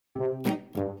Mo,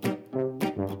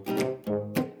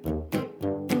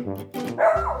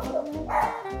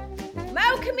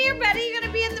 come here, buddy. You're going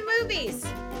to be in the movies.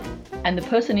 And the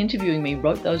person interviewing me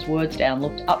wrote those words down,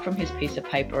 looked up from his piece of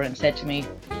paper and said to me,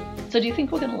 "So do you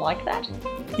think we're going to like that?"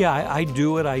 Yeah, I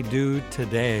do what I do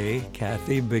today,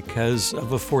 Kathy, because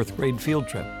of a fourth grade field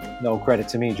trip. No credit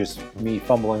to me, just me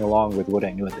fumbling along with what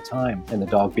I knew at the time, and the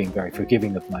dog being very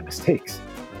forgiving of my mistakes.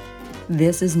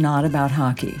 This is not about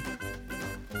hockey.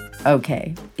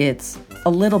 Okay, it's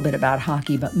a little bit about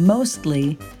hockey, but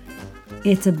mostly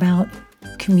it's about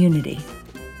community.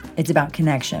 It's about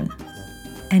connection.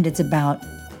 And it's about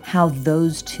how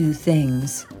those two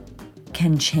things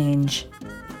can change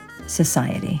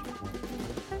society.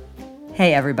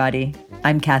 Hey, everybody.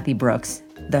 I'm Kathy Brooks,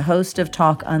 the host of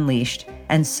Talk Unleashed,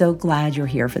 and so glad you're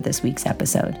here for this week's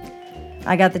episode.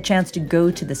 I got the chance to go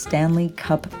to the Stanley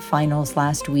Cup Finals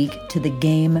last week, to the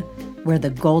game where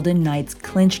the Golden Knights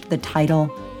clinched the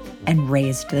title and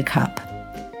raised the cup.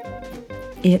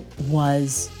 It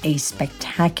was a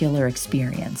spectacular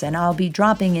experience, and I'll be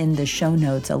dropping in the show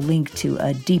notes a link to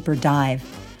a deeper dive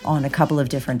on a couple of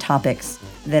different topics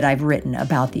that I've written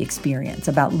about the experience,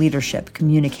 about leadership,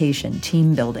 communication,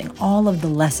 team building, all of the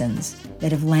lessons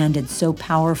that have landed so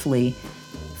powerfully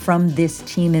from this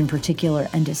team in particular,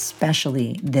 and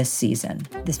especially this season,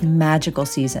 this magical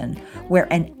season,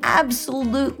 where an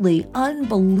absolutely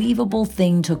unbelievable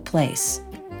thing took place.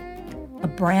 A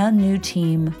brand new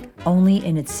team, only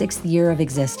in its 6th year of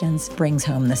existence, brings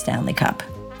home the Stanley Cup.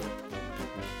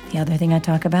 The other thing I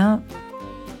talk about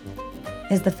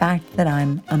is the fact that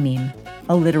I'm a meme,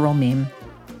 a literal meme.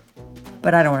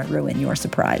 But I don't want to ruin your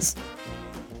surprise.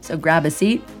 So grab a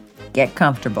seat, get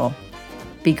comfortable,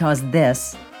 because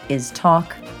this is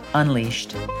Talk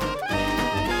Unleashed.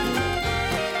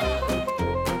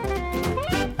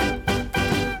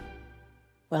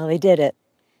 Well, they did it.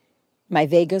 My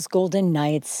Vegas Golden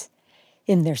Knights,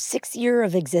 in their 6th year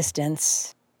of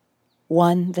existence,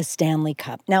 won the Stanley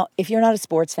Cup. Now, if you're not a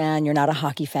sports fan, you're not a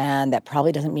hockey fan, that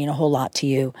probably doesn't mean a whole lot to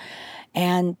you.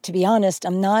 And to be honest,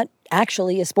 I'm not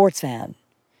actually a sports fan.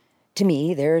 To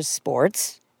me, there's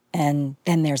sports, and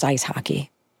then there's ice hockey.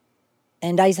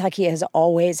 And ice hockey has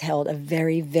always held a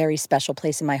very, very special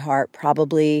place in my heart,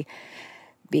 probably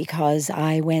because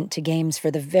I went to games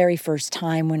for the very first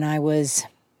time when I was,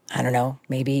 I don't know,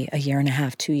 maybe a year and a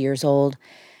half, 2 years old.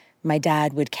 My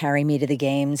dad would carry me to the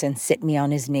games and sit me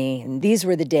on his knee. And these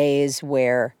were the days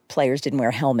where players didn't wear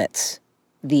helmets.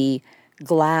 The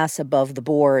glass above the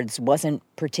boards wasn't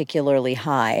particularly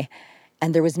high,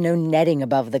 and there was no netting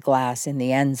above the glass in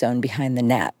the end zone behind the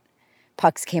net.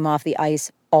 Pucks came off the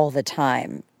ice all the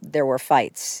time. There were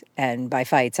fights, and by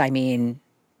fights, I mean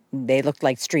they looked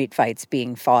like street fights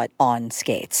being fought on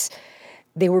skates.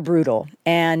 They were brutal,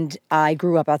 and I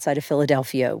grew up outside of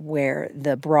Philadelphia, where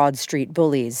the Broad Street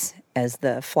Bullies, as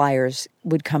the Flyers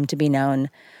would come to be known,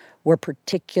 were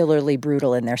particularly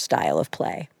brutal in their style of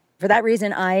play. For that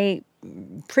reason, I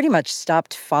pretty much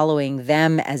stopped following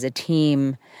them as a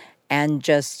team and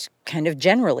just kind of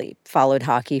generally followed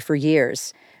hockey for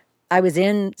years. I was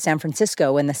in San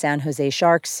Francisco when the San Jose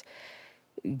Sharks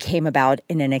came about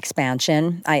in an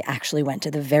expansion. I actually went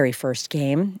to the very first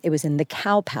game. It was in the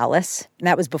Cow Palace, and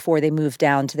that was before they moved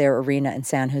down to their arena in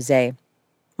San Jose.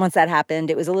 Once that happened,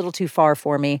 it was a little too far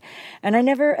for me, and I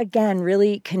never again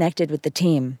really connected with the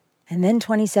team. And then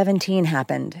 2017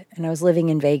 happened, and I was living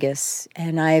in Vegas,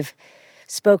 and I've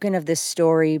spoken of this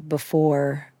story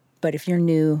before, but if you're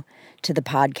new to the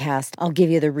podcast, I'll give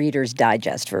you the Reader's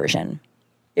Digest version.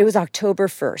 It was October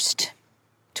 1st,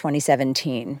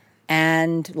 2017.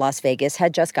 And Las Vegas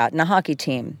had just gotten a hockey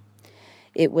team.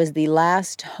 It was the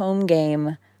last home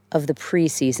game of the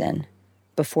preseason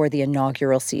before the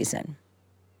inaugural season.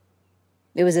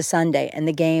 It was a Sunday, and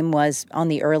the game was on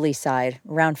the early side,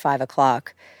 around 5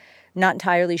 o'clock. Not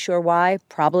entirely sure why,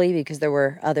 probably because there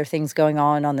were other things going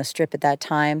on the Strip at that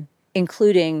time,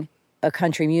 including a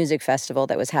country music festival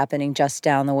that was happening just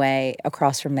down the way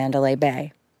across from Mandalay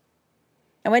Bay.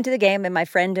 I went to the game, and my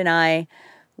friend and I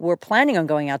were planning on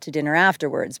going out to dinner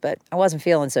afterwards, but I wasn't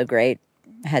feeling so great.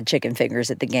 I had chicken fingers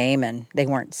at the game, and they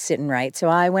weren't sitting right, so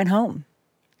I went home.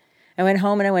 I went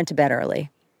home, and I went to bed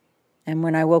early. And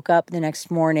when I woke up the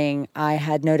next morning, I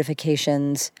had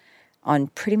notifications on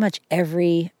pretty much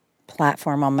every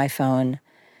platform on my phone: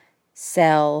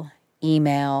 cell,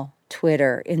 email,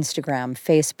 Twitter, Instagram,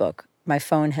 Facebook. My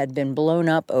phone had been blown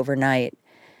up overnight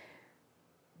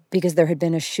because there had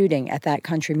been a shooting at that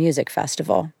country music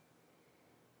festival.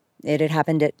 It had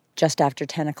happened at just after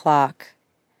 10 o'clock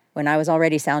when I was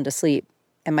already sound asleep.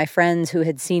 And my friends who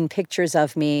had seen pictures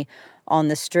of me on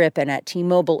the Strip and at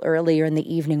T-Mobile earlier in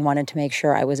the evening wanted to make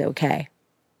sure I was okay.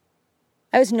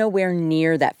 I was nowhere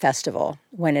near that festival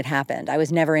when it happened. I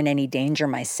was never in any danger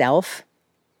myself.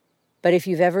 But if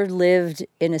you've ever lived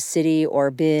in a city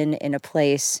or been in a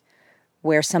place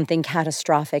where something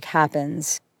catastrophic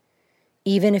happens,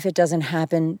 even if it doesn't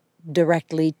happen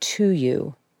directly to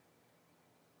you,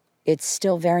 it's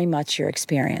still very much your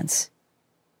experience.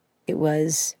 It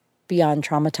was beyond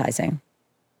traumatizing.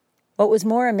 What was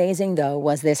more amazing, though,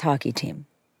 was this hockey team.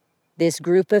 This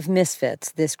group of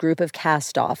misfits, this group of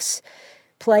cast-offs,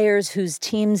 players whose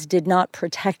teams did not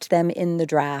protect them in the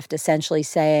draft, essentially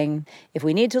saying, if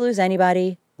we need to lose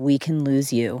anybody, we can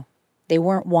lose you. They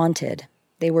weren't wanted.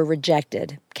 They were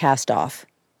rejected, cast off.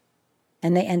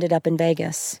 And they ended up in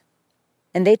Vegas.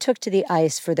 And they took to the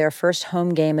ice for their first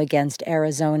home game against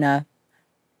Arizona.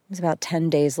 It was about 10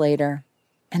 days later.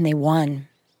 And they won.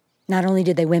 Not only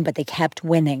did they win, but they kept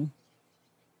winning.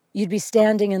 You'd be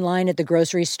standing in line at the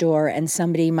grocery store and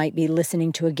somebody might be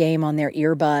listening to a game on their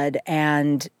earbud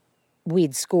and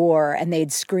we'd score and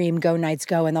they'd scream, "Go Knights,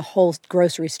 go," and the whole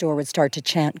grocery store would start to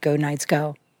chant, "Go Knights,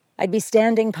 go." I'd be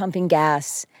standing pumping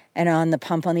gas and on the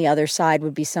pump on the other side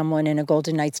would be someone in a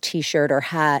Golden Knights t-shirt or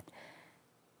hat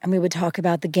and we would talk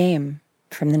about the game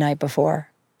from the night before.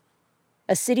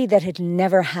 A city that had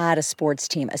never had a sports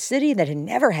team, a city that had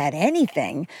never had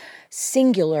anything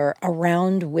singular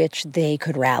around which they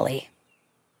could rally.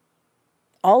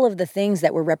 All of the things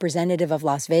that were representative of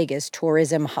Las Vegas,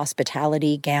 tourism,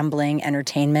 hospitality, gambling,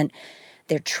 entertainment,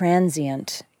 they're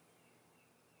transient.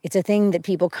 It's a thing that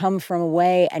people come from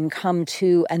away and come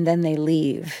to, and then they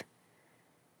leave.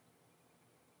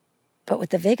 But with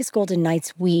the Vegas Golden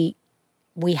Knights, we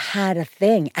had a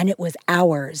thing, and it was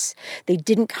ours. They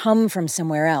didn't come from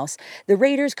somewhere else. The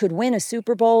Raiders could win a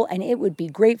Super Bowl, and it would be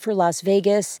great for Las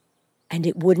Vegas, and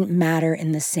it wouldn't matter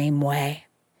in the same way.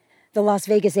 The Las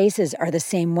Vegas Aces are the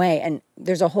same way, and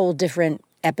there's a whole different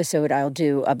episode I'll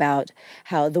do about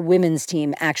how the women's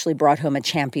team actually brought home a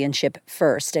championship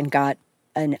first and got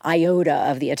an iota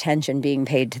of the attention being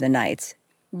paid to the Knights.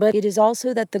 But it is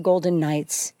also that the Golden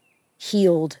Knights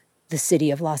healed the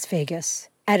city of Las Vegas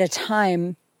at a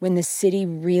time when the city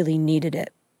really needed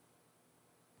it.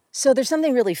 So there's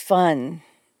something really fun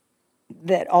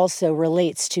that also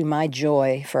relates to my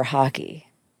joy for hockey.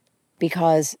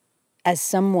 Because as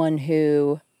someone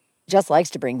who just likes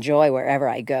to bring joy wherever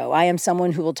I go, I am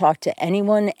someone who will talk to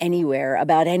anyone, anywhere,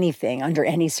 about anything, under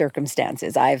any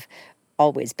circumstances. I've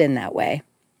always been that way.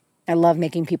 I love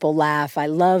making people laugh. I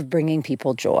love bringing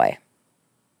people joy.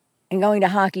 And going to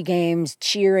hockey games,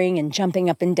 cheering and jumping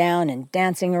up and down and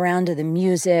dancing around to the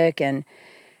music and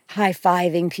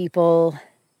high-fiving people.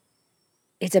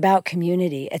 It's about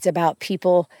community. It's about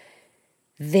people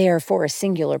there for a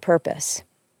singular purpose.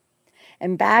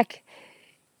 And back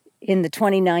in the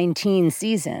 2019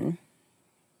 season,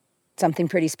 something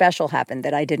pretty special happened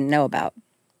that I didn't know about.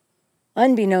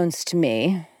 Unbeknownst to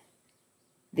me,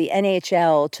 the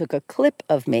NHL took a clip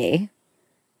of me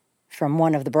from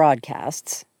one of the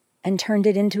broadcasts and turned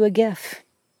it into a GIF.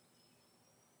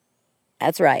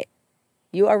 That's right.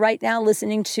 You are right now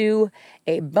listening to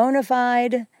a bona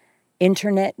fide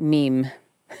internet meme.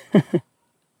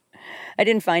 I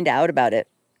didn't find out about it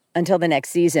until the next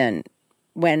season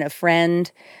when a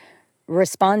friend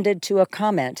responded to a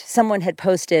comment. Someone had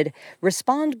posted,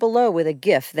 "Respond below with a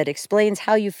GIF that explains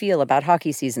how you feel about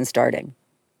hockey season starting."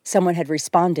 Someone had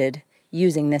responded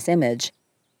using this image.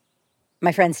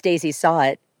 My friend Stacy saw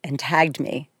it and tagged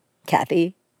me.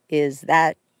 "Kathy, is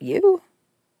that you?"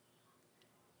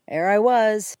 There I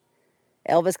was,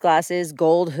 Elvis glasses,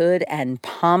 gold hood, and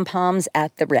pom-poms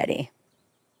at the ready.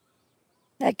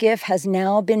 That GIF has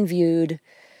now been viewed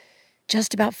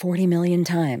just about 40 million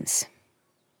times.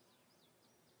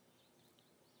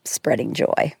 Spreading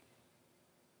joy.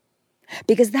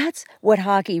 Because that's what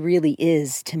hockey really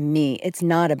is to me. It's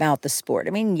not about the sport.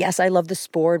 I mean, yes, I love the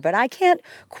sport, but I can't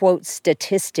quote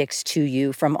statistics to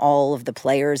you from all of the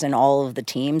players and all of the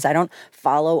teams. I don't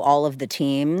follow all of the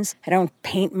teams. I don't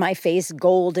paint my face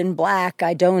gold and black.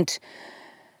 I don't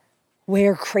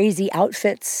wear crazy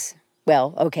outfits.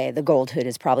 Well, okay, the gold hood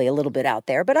is probably a little bit out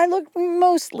there, but I look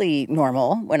mostly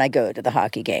normal when I go to the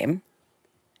hockey game.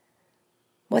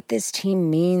 What this team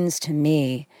means to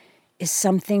me is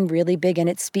something really big, and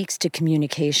it speaks to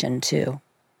communication too.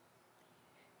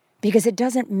 Because it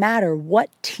doesn't matter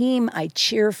what team I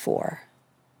cheer for.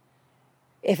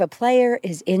 If a player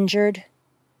is injured,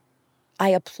 I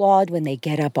applaud when they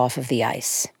get up off of the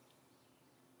ice.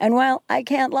 And while I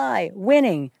can't lie,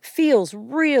 winning feels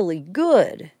really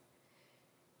good.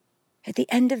 At the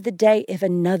end of the day, if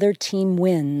another team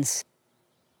wins,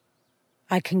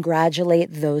 I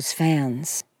congratulate those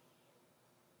fans.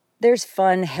 There's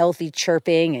fun, healthy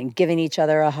chirping and giving each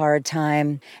other a hard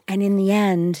time. And in the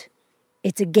end,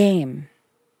 it's a game.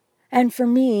 And for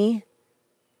me,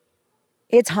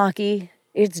 it's hockey,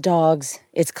 it's dogs,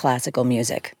 it's classical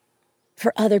music.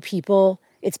 For other people,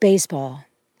 it's baseball.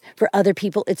 For other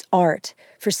people, it's art.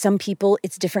 For some people,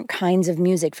 it's different kinds of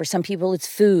music. For some people, it's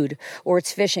food, or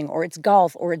it's fishing, or it's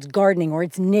golf, or it's gardening, or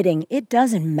it's knitting. It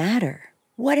doesn't matter.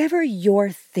 Whatever your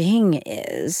thing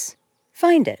is,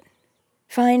 find it.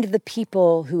 Find the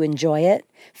people who enjoy it.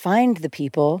 Find the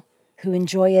people who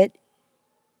enjoy it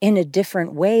in a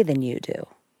different way than you do.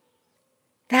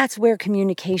 That's where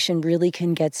communication really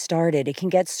can get started. It can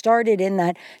get started in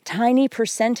that tiny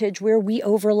percentage where we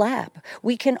overlap.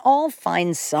 We can all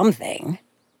find something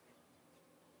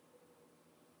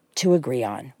to agree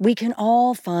on. We can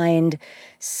all find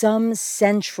some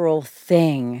central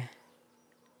thing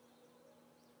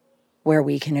where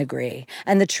we can agree.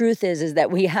 And the truth is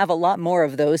that we have a lot more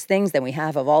of those things than we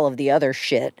have of all of the other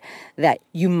shit that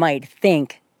you might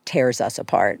think tears us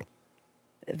apart.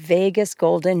 The Vegas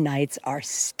Golden Knights are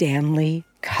Stanley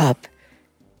Cup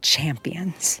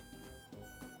champions.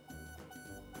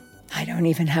 I don't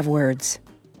even have words.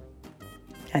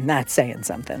 And that's saying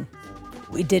something.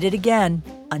 We did it again.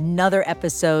 Another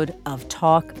episode of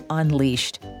Talk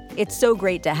Unleashed. It's so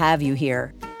great to have you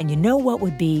here. And you know what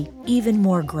would be even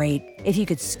more great? If you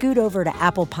could scoot over to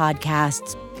Apple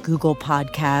Podcasts, Google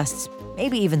Podcasts,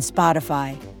 maybe even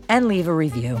Spotify, and leave a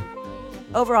review.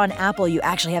 Over on Apple, you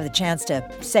actually have the chance to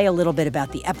say a little bit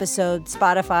about the episode.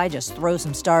 Spotify, just throw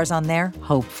some stars on there,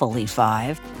 hopefully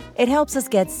 5. It helps us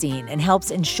get seen and helps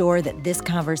ensure that this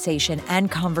conversation and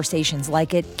conversations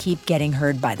like it keep getting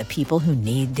heard by the people who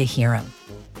need to hear them.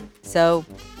 So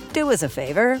do us a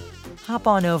favor, hop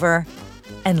on over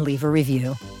and leave a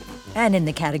review. And in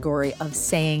the category of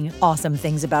saying awesome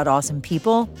things about awesome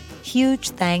people, huge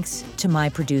thanks to my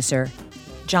producer,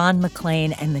 John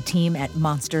McClain, and the team at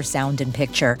Monster Sound and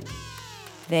Picture.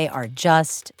 They are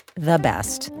just the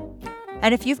best.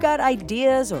 And if you've got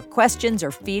ideas or questions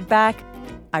or feedback,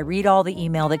 I read all the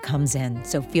email that comes in,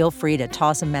 so feel free to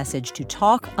toss a message to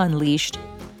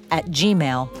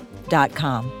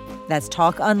talkunleashed@gmail.com. That's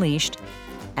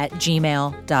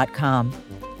talkunleashed@gmail.com.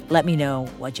 Let me know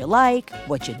what you like,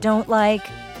 what you don't like,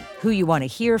 who you want to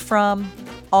hear from,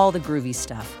 all the groovy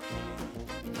stuff.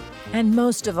 And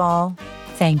most of all,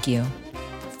 thank you.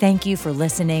 Thank you for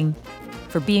listening,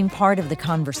 for being part of the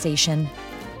conversation,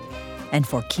 and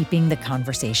for keeping the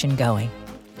conversation going.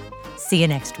 See you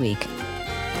next week.